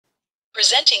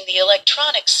Presenting the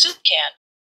electronic soup can.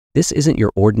 This isn't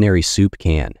your ordinary soup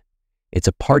can. It's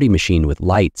a party machine with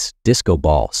lights, disco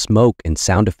ball, smoke, and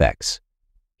sound effects.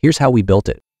 Here's how we built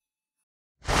it.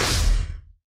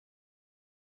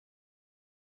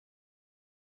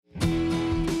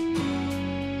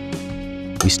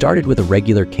 We started with a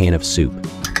regular can of soup.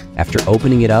 After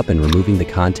opening it up and removing the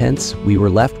contents, we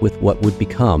were left with what would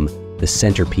become the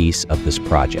centerpiece of this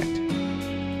project.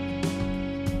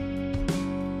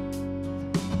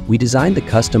 We designed the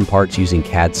custom parts using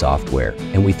CAD software,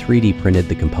 and we 3D printed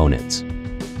the components.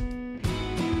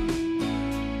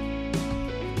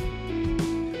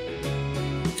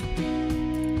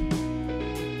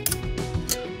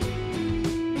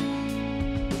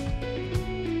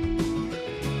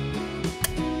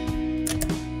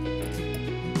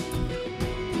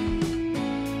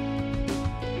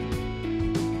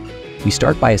 We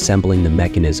start by assembling the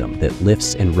mechanism that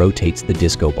lifts and rotates the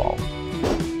disco ball.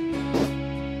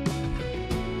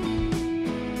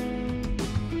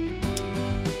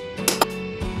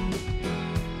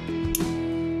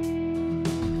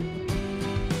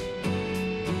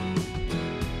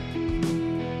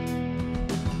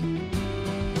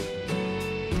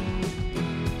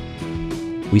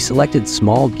 We selected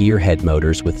small gear head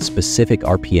motors with specific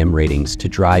RPM ratings to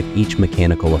drive each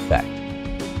mechanical effect.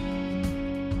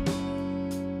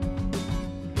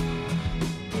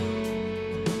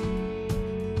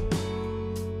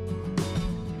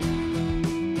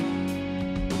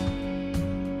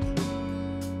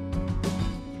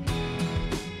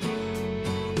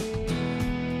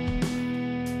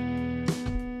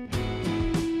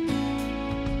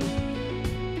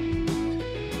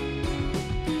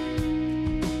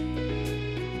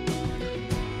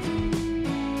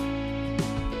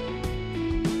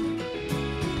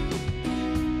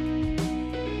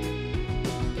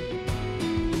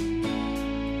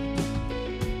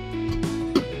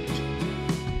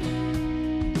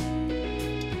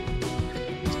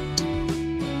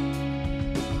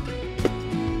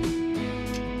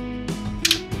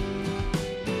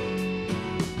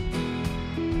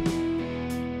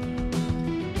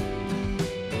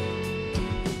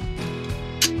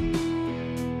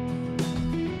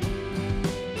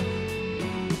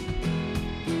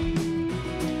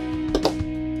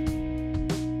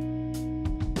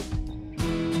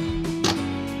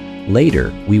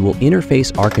 Later, we will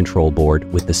interface our control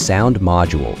board with the sound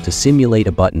module to simulate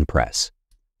a button press.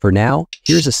 For now,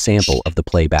 here's a sample of the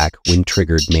playback when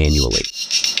triggered manually.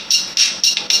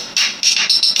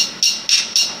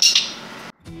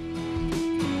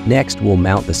 Next, we'll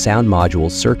mount the sound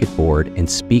module circuit board and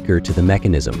speaker to the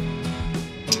mechanism.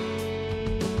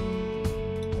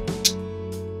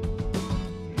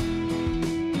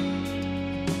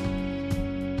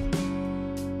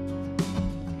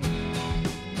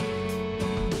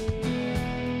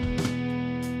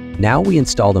 Now we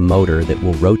install the motor that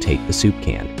will rotate the soup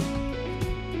can.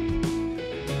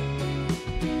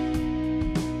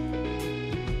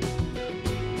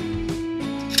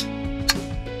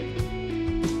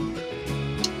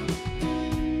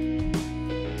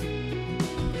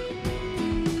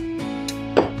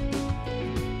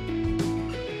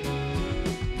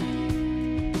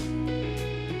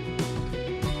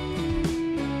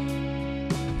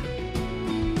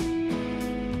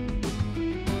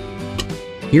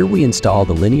 Here we install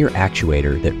the linear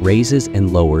actuator that raises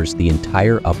and lowers the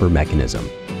entire upper mechanism.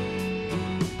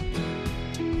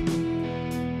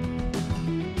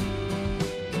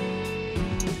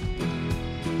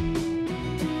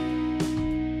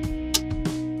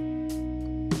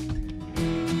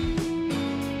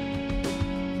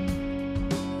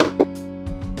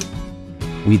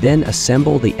 We then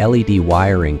assemble the LED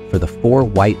wiring for the 4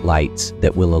 white lights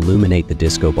that will illuminate the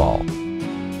disco ball.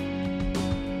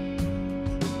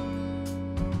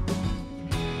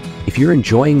 If you're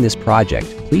enjoying this project,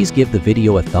 please give the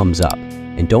video a thumbs up,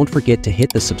 and don't forget to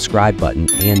hit the subscribe button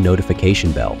and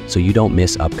notification bell so you don't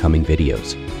miss upcoming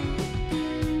videos.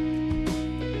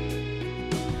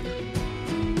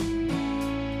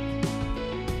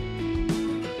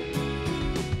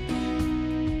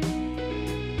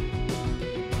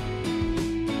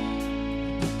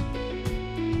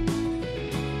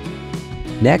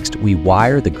 Next, we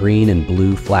wire the green and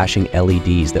blue flashing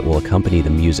LEDs that will accompany the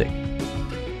music.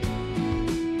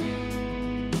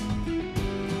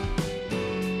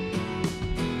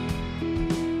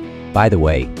 By the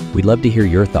way, we'd love to hear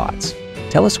your thoughts.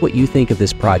 Tell us what you think of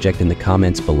this project in the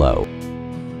comments below.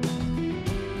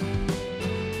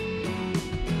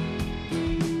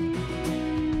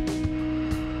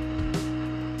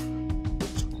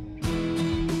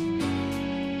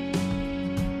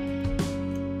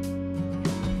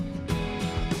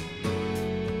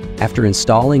 After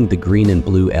installing the green and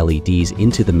blue LEDs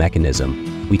into the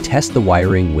mechanism, we test the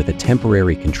wiring with a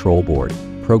temporary control board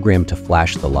programmed to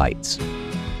flash the lights.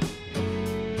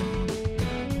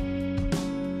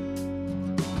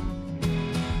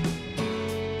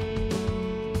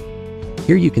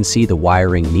 Here you can see the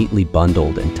wiring neatly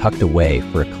bundled and tucked away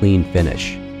for a clean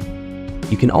finish.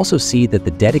 You can also see that the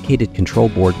dedicated control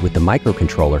board with the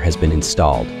microcontroller has been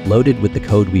installed, loaded with the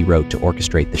code we wrote to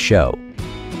orchestrate the show.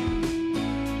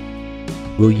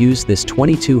 We'll use this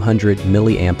 2200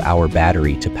 milliamp hour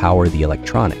battery to power the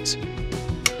electronics.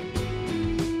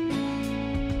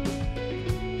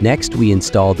 Next, we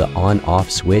install the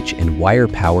on-off switch and wire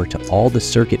power to all the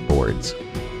circuit boards.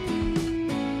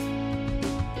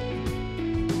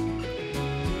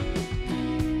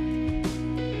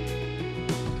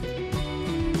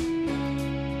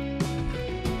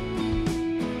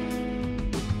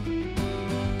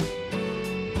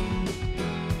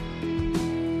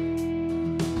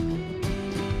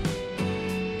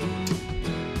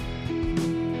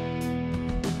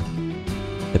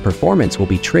 The performance will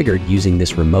be triggered using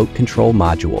this remote control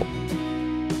module.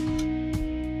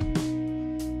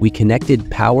 We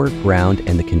connected power, ground,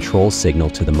 and the control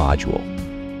signal to the module.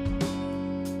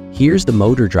 Here's the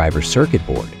motor driver circuit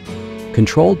board.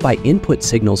 Controlled by input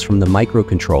signals from the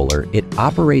microcontroller, it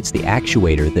operates the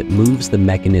actuator that moves the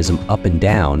mechanism up and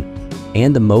down,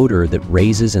 and the motor that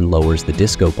raises and lowers the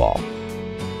disco ball.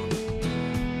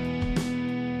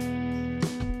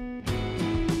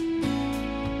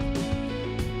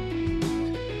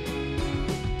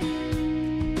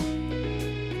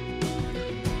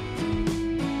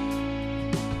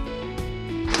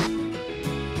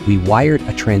 We wired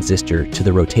a transistor to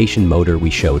the rotation motor we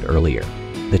showed earlier.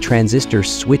 The transistor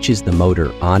switches the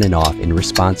motor on and off in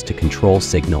response to control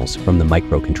signals from the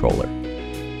microcontroller.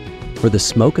 For the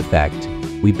smoke effect,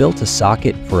 we built a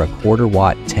socket for a 1/4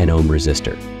 watt 10 ohm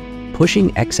resistor.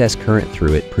 Pushing excess current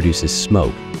through it produces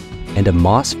smoke, and a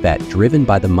MOSFET driven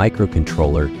by the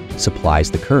microcontroller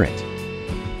supplies the current.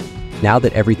 Now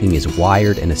that everything is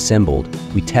wired and assembled,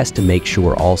 we test to make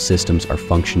sure all systems are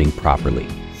functioning properly.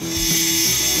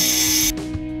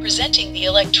 Presenting the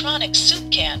electronic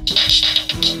soup can.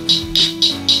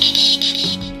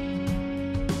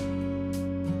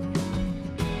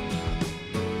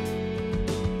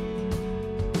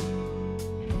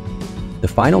 The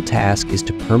final task is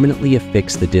to permanently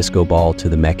affix the disco ball to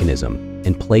the mechanism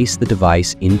and place the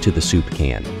device into the soup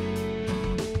can.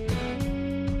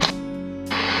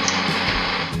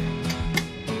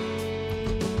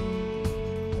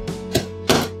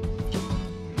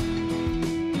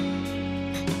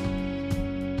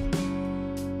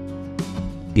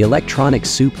 The electronic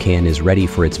soup can is ready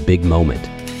for its big moment.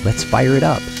 Let's fire it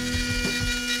up.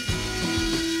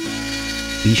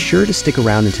 Be sure to stick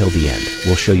around until the end.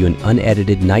 We'll show you an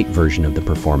unedited night version of the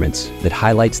performance that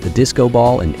highlights the disco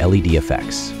ball and LED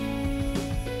effects.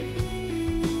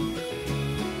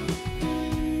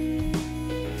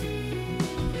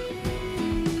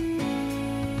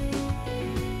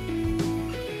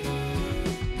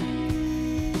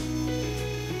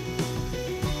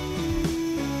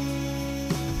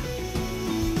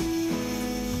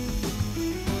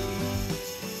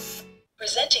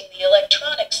 Presenting the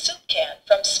electronic soup can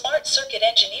from Smart Circuit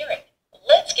Engineering.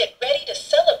 Let's get ready to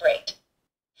celebrate.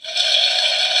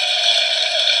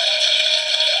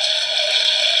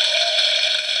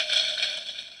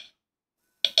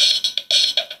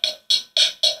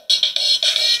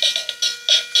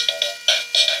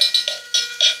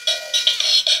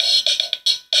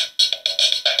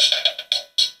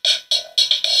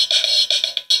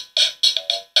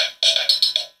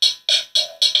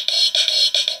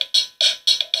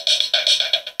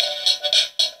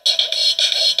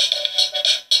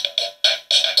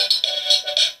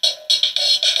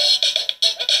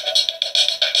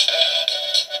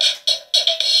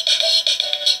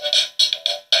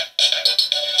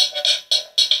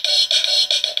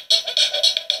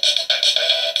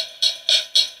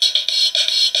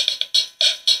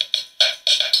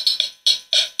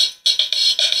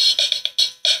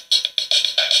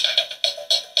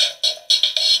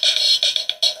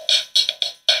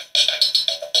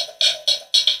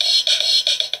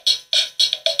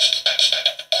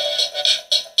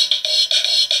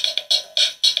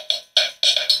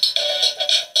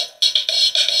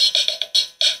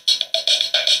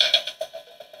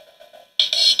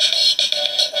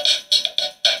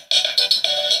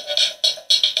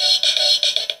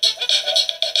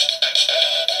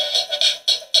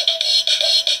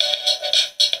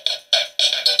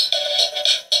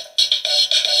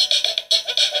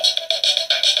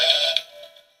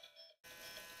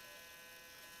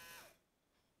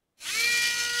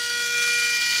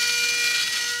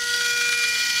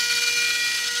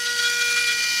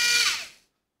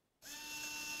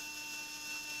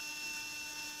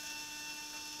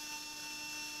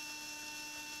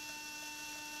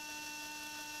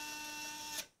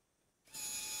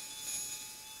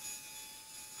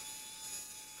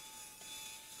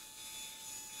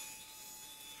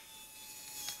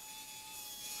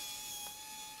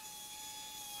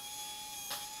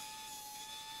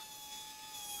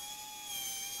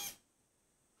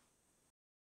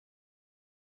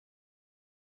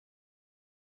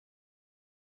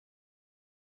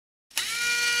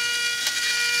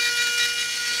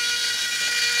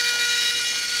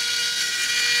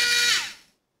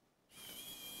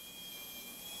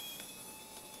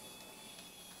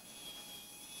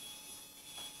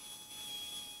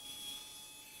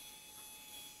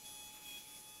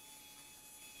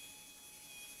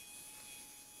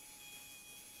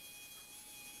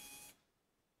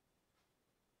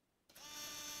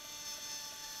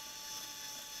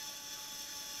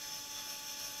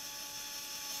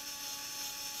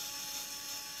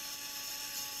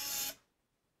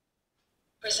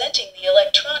 Presenting the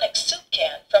electronic soup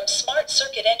can from Smart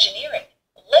Circuit Engineering.